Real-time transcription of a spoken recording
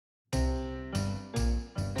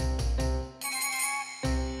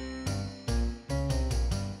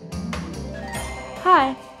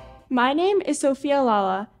Hi, my name is Sophia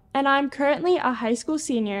Lala, and I'm currently a high school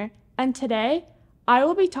senior, and today I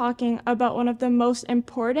will be talking about one of the most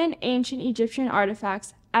important ancient Egyptian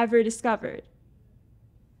artifacts ever discovered.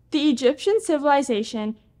 The Egyptian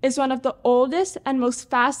civilization is one of the oldest and most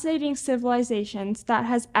fascinating civilizations that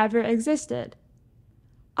has ever existed.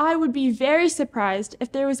 I would be very surprised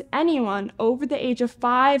if there was anyone over the age of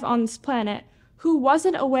 5 on this planet who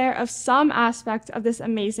wasn't aware of some aspect of this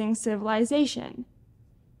amazing civilization.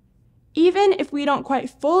 Even if we don't quite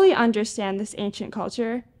fully understand this ancient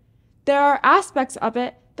culture, there are aspects of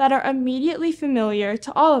it that are immediately familiar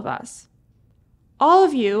to all of us. All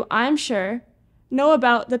of you, I'm sure, know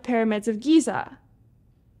about the pyramids of Giza.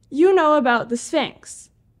 You know about the Sphinx.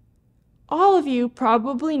 All of you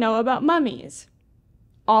probably know about mummies.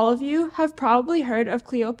 All of you have probably heard of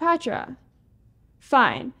Cleopatra.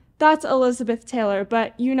 Fine, that's Elizabeth Taylor,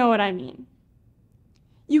 but you know what I mean.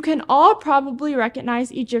 You can all probably recognize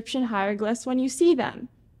Egyptian hieroglyphs when you see them,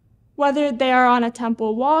 whether they are on a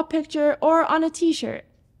temple wall picture or on a t-shirt.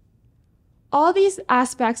 All these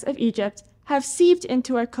aspects of Egypt have seeped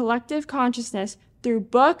into our collective consciousness through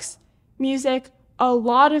books, music, a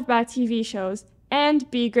lot of bad TV shows, and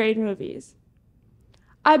B-grade movies.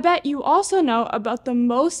 I bet you also know about the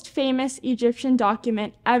most famous Egyptian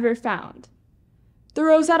document ever found, the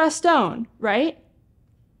Rosetta Stone, right?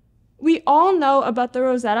 We all know about the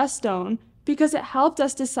Rosetta Stone because it helped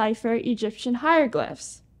us decipher Egyptian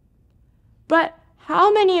hieroglyphs. But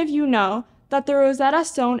how many of you know that the Rosetta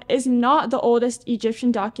Stone is not the oldest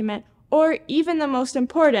Egyptian document or even the most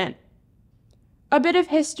important? A bit of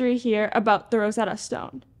history here about the Rosetta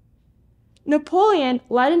Stone. Napoleon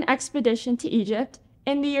led an expedition to Egypt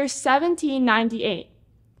in the year 1798.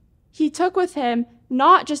 He took with him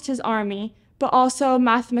not just his army, but also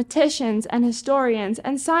mathematicians and historians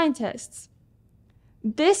and scientists.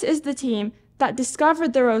 This is the team that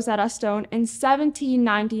discovered the Rosetta Stone in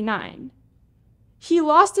 1799. He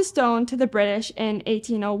lost the stone to the British in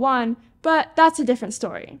 1801, but that's a different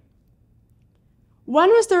story.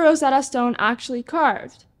 When was the Rosetta Stone actually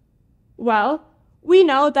carved? Well, we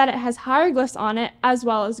know that it has hieroglyphs on it as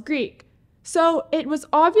well as Greek, so it was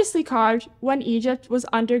obviously carved when Egypt was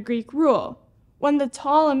under Greek rule, when the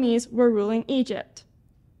Ptolemies were ruling Egypt.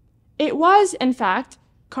 It was, in fact,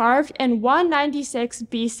 carved in 196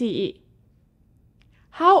 BCE.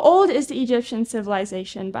 How old is the Egyptian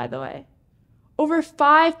civilization, by the way? Over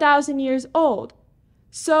 5,000 years old.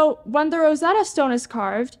 So when the Rosetta Stone is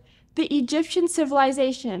carved, the Egyptian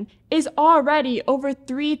civilization is already over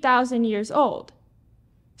 3,000 years old.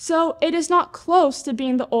 So it is not close to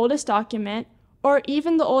being the oldest document or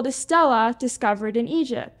even the oldest stela discovered in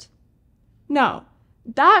Egypt. No,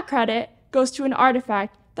 that credit goes to an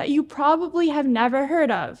artifact that you probably have never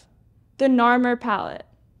heard of, the Narmer Palette.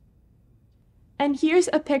 And here's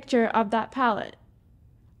a picture of that palette.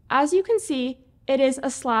 As you can see, it is a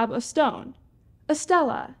slab of stone, a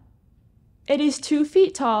stela. It is 2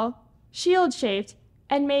 feet tall, shield-shaped,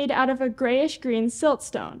 and made out of a grayish-green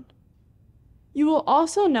siltstone. You will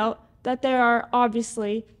also note that there are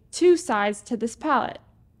obviously 2 sides to this palette,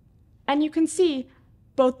 and you can see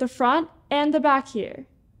both the front and the back here.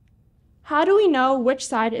 How do we know which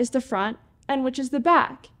side is the front and which is the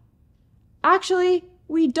back? Actually,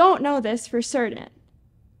 we don't know this for certain.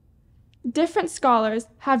 Different scholars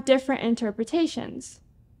have different interpretations.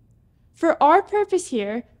 For our purpose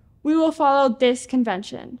here, we will follow this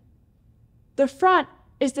convention. The front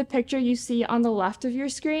is the picture you see on the left of your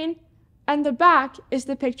screen, and the back is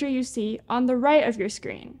the picture you see on the right of your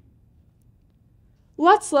screen.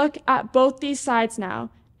 Let's look at both these sides now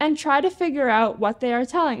and try to figure out what they are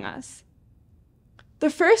telling us. The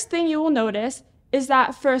first thing you will notice is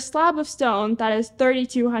that for a slab of stone that is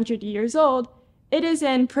 3,200 years old, it is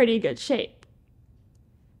in pretty good shape.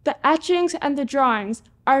 The etchings and the drawings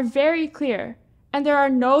are very clear, and there are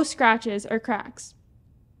no scratches or cracks.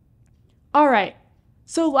 Alright,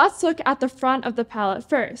 so let's look at the front of the palette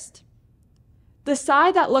first. The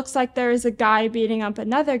side that looks like there is a guy beating up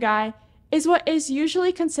another guy is what is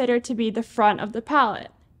usually considered to be the front of the palette.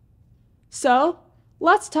 So,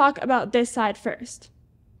 let's talk about this side first.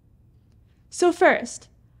 So first,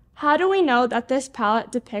 how do we know that this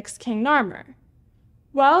palette depicts King Narmer?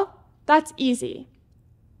 Well, that's easy.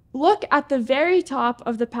 Look at the very top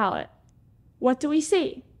of the palette. What do we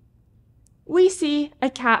see? We see a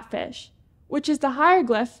catfish, which is the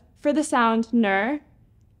hieroglyph for the sound ner,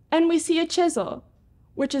 and we see a chisel,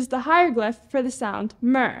 which is the hieroglyph for the sound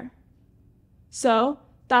mer. So,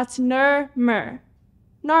 that's ner-mer,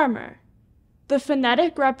 Narmer, the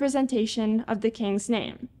phonetic representation of the king's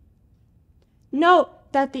name.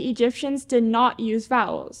 Note that the Egyptians did not use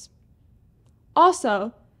vowels.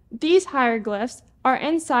 Also, these hieroglyphs are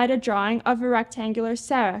inside a drawing of a rectangular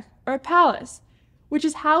serach, or palace, which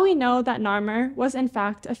is how we know that Narmer was in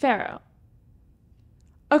fact a pharaoh.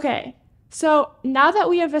 Okay, so now that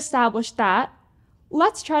we have established that,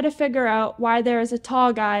 let's try to figure out why there is a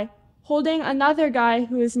tall guy holding another guy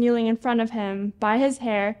who is kneeling in front of him by his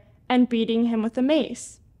hair and beating him with a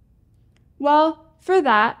mace. Well, for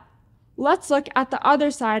that, let's look at the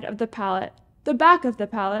other side of the palette, the back of the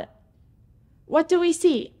palette. What do we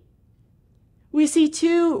see? We see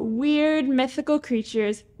two weird mythical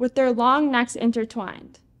creatures with their long necks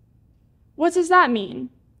intertwined. What does that mean?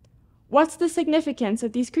 What's the significance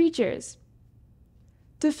of these creatures?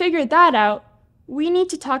 To figure that out, we need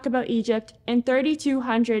to talk about Egypt in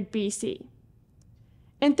 3200 BC.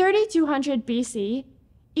 In 3200 BC,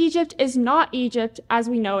 Egypt is not Egypt as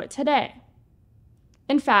we know it today.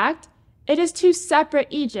 In fact, it is two separate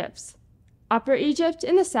Egypts, Upper Egypt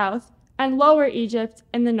in the south and Lower Egypt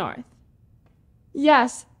in the north.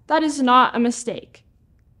 Yes, that is not a mistake.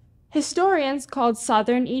 Historians called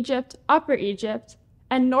Southern Egypt Upper Egypt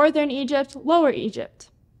and Northern Egypt Lower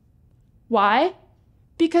Egypt. Why?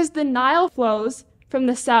 Because the Nile flows from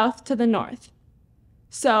the south to the north.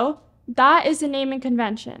 So, that is the naming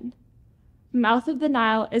convention. Mouth of the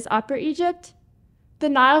Nile is Upper Egypt. The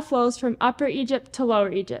Nile flows from Upper Egypt to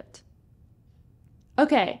Lower Egypt.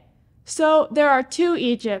 Okay, so there are two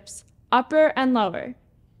Egypts, Upper and Lower,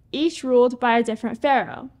 each ruled by a different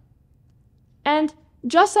pharaoh. And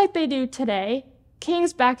just like they do today,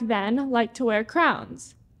 kings back then liked to wear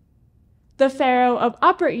crowns. The pharaoh of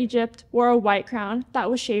Upper Egypt wore a white crown that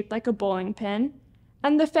was shaped like a bowling pin,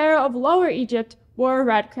 and the pharaoh of Lower Egypt wore a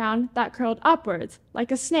red crown that curled upwards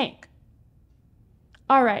like a snake.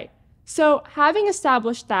 Alright, so having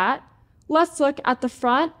established that, let's look at the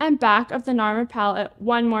front and back of the Narmer Palette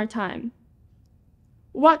one more time.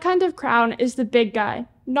 What kind of crown is the big guy,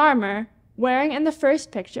 Narmer, wearing in the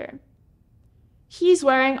first picture? He's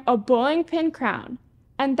wearing a bowling pin crown,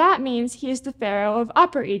 and that means he is the pharaoh of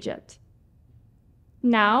Upper Egypt.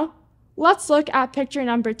 Now, let's look at picture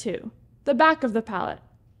number 2, the back of the palette.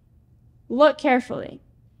 Look carefully.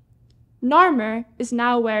 Narmer is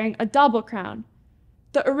now wearing a double crown,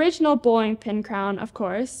 the original bowling pin crown, of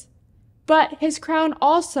course, but his crown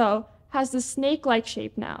also has the snake-like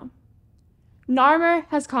shape now. Narmer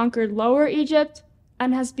has conquered Lower Egypt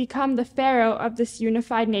and has become the pharaoh of this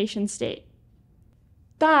unified nation-state.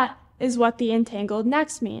 That is what the entangled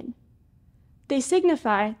necks mean. They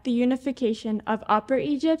signify the unification of Upper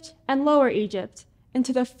Egypt and Lower Egypt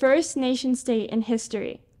into the first nation-state in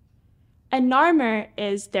history. And Narmer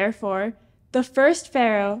is, therefore, the first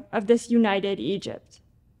pharaoh of this united Egypt.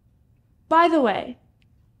 By the way,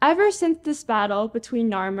 ever since this battle between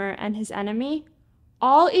Narmer and his enemy,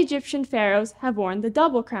 all Egyptian pharaohs have worn the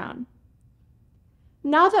double crown.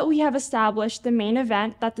 Now that we have established the main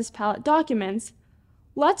event that this palette documents,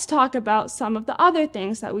 let's talk about some of the other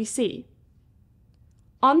things that we see.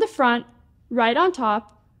 On the front, right on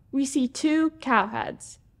top, we see two cow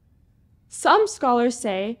heads. Some scholars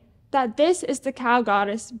say that this is the cow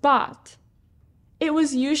goddess Bat. It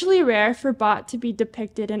was usually rare for Bat to be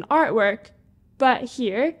depicted in artwork, but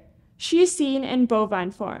here, she is seen in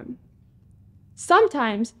bovine form.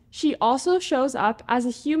 Sometimes, she also shows up as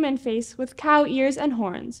a human face with cow ears and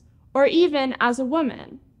horns, or even as a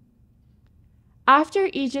woman. After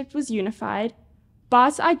Egypt was unified,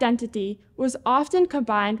 Bat's identity was often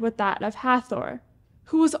combined with that of Hathor,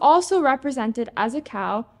 who was also represented as a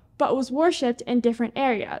cow but was worshipped in different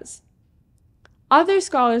areas. Other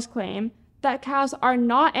scholars claim that cows are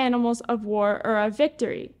not animals of war or of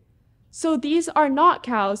victory, so these are not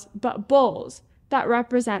cows but bulls that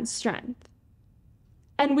represent strength.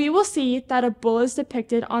 And we will see that a bull is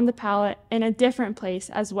depicted on the palette in a different place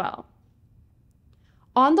as well.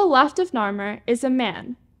 On the left of Narmer is a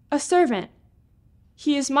man, a servant.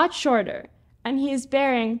 He is much shorter, and he is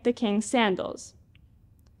bearing the king's sandals.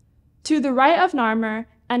 To the right of Narmer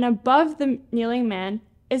and above the kneeling man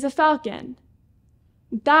is a falcon.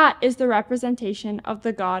 That is the representation of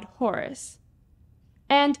the god Horus.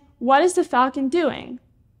 And what is the falcon doing?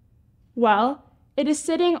 Well, it is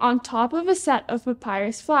sitting on top of a set of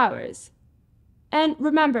papyrus flowers. And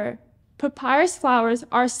remember, papyrus flowers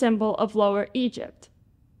are a symbol of Lower Egypt.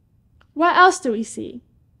 What else do we see?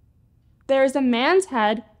 There is a man's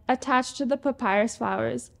head attached to the papyrus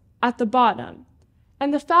flowers at the bottom,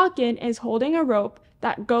 and the falcon is holding a rope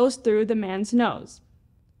that goes through the man's nose.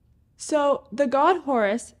 So the god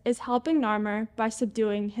Horus is helping Narmer by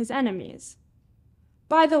subduing his enemies.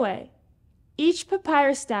 By the way, each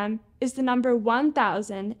papyrus stem is the number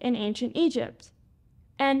 1,000 in ancient Egypt.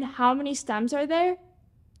 And how many stems are there?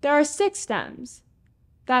 there are 6 stems.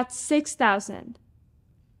 That's 6,000.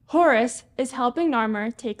 Horus is helping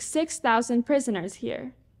Narmer take 6,000 prisoners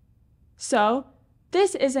here. So,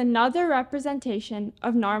 this is another representation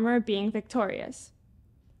of Narmer being victorious.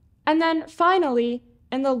 And then finally,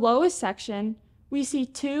 in the lowest section, we see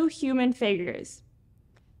 2 human figures.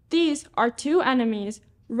 These are 2 enemies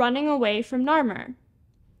running away from Narmer.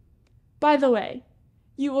 By the way,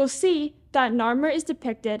 you will see that Narmer is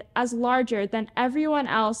depicted as larger than everyone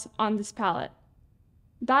else on this palette.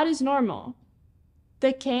 That is normal.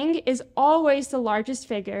 The king is always the largest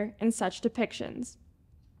figure in such depictions.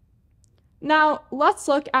 Now, let's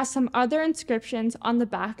look at some other inscriptions on the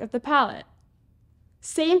back of the palette.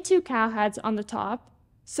 Same 2 cow heads on the top,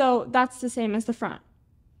 so that's the same as the front.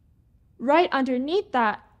 Right underneath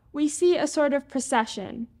that, we see a sort of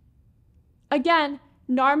procession. Again,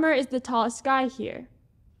 Narmer is the tallest guy here.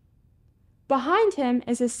 Behind him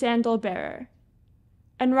is a sandal bearer,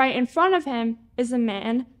 and right in front of him is a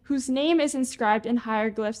man whose name is inscribed in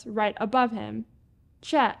hieroglyphs right above him,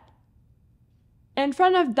 Chet. In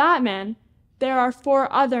front of that man, there are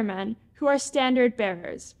 4 other men who are standard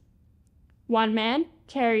bearers. One man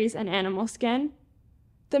carries an animal skin,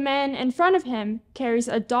 the man in front of him carries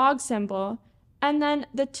a dog symbol, and then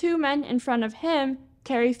the 2 men in front of him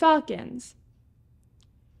carry falcons.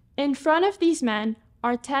 In front of these men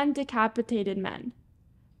are 10 decapitated men.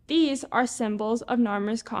 These are symbols of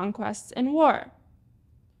Narmer's conquests in war.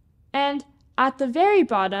 And at the very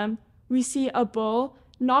bottom, we see a bull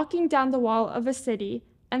knocking down the wall of a city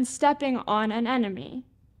and stepping on an enemy.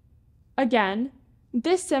 Again,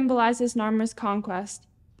 this symbolizes Narmer's conquest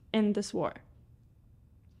in this war.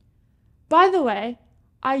 By the way,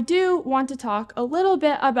 I do want to talk a little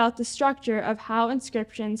bit about the structure of how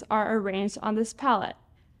inscriptions are arranged on this palette.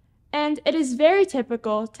 And it is very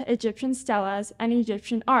typical to Egyptian stelas and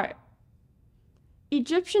Egyptian art.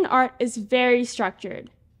 Egyptian art is very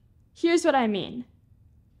structured. Here's what I mean.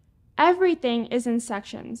 Everything is in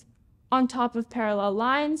sections, on top of parallel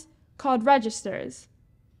lines called registers.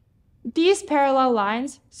 These parallel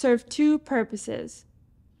lines serve 2 purposes.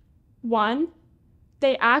 1,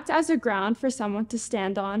 they act as a ground for someone to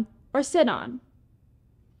stand on or sit on.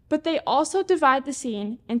 But they also divide the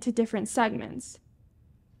scene into different segments.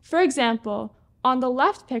 For example, on the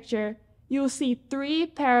left picture, you will see 3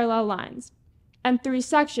 parallel lines and 3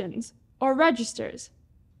 sections, or registers.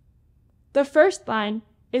 The first line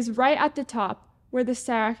is right at the top where the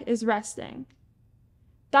serach is resting.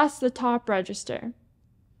 That's the top register.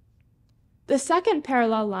 The second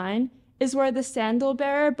parallel line is where the sandal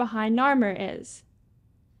bearer behind Narmer is.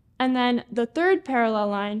 And then the third parallel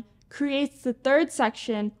line creates the 3rd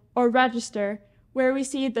section, or register, where we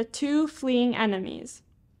see the 2 fleeing enemies.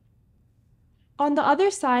 On the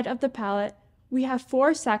other side of the palette, we have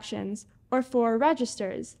 4 sections, or 4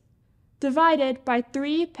 registers, divided by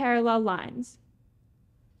 3 parallel lines.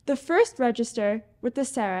 The first register with the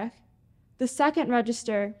serach, the second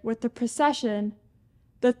register with the procession,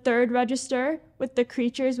 the third register with the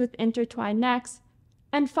creatures with intertwined necks,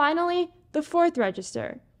 and finally the 4th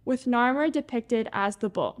register with Narmer depicted as the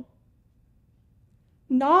bull.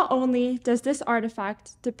 Not only does this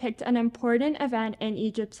artifact depict an important event in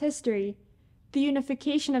Egypt's history, the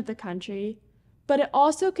unification of the country, but it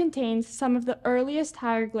also contains some of the earliest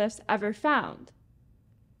hieroglyphs ever found.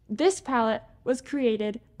 This palette was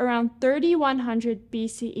created around 3100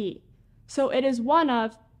 BCE, so it is one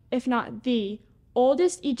of, if not the,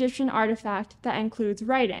 oldest Egyptian artifact that includes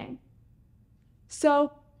writing.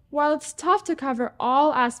 So, while it's tough to cover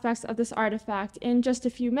all aspects of this artifact in just a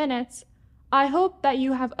few minutes, I hope that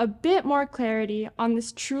you have a bit more clarity on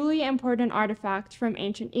this truly important artifact from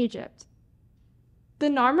ancient Egypt. The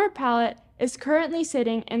Narmer Palette is currently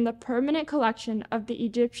sitting in the permanent collection of the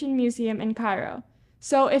Egyptian Museum in Cairo,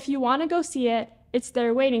 so if you want to go see it, it's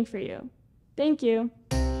there waiting for you. Thank you.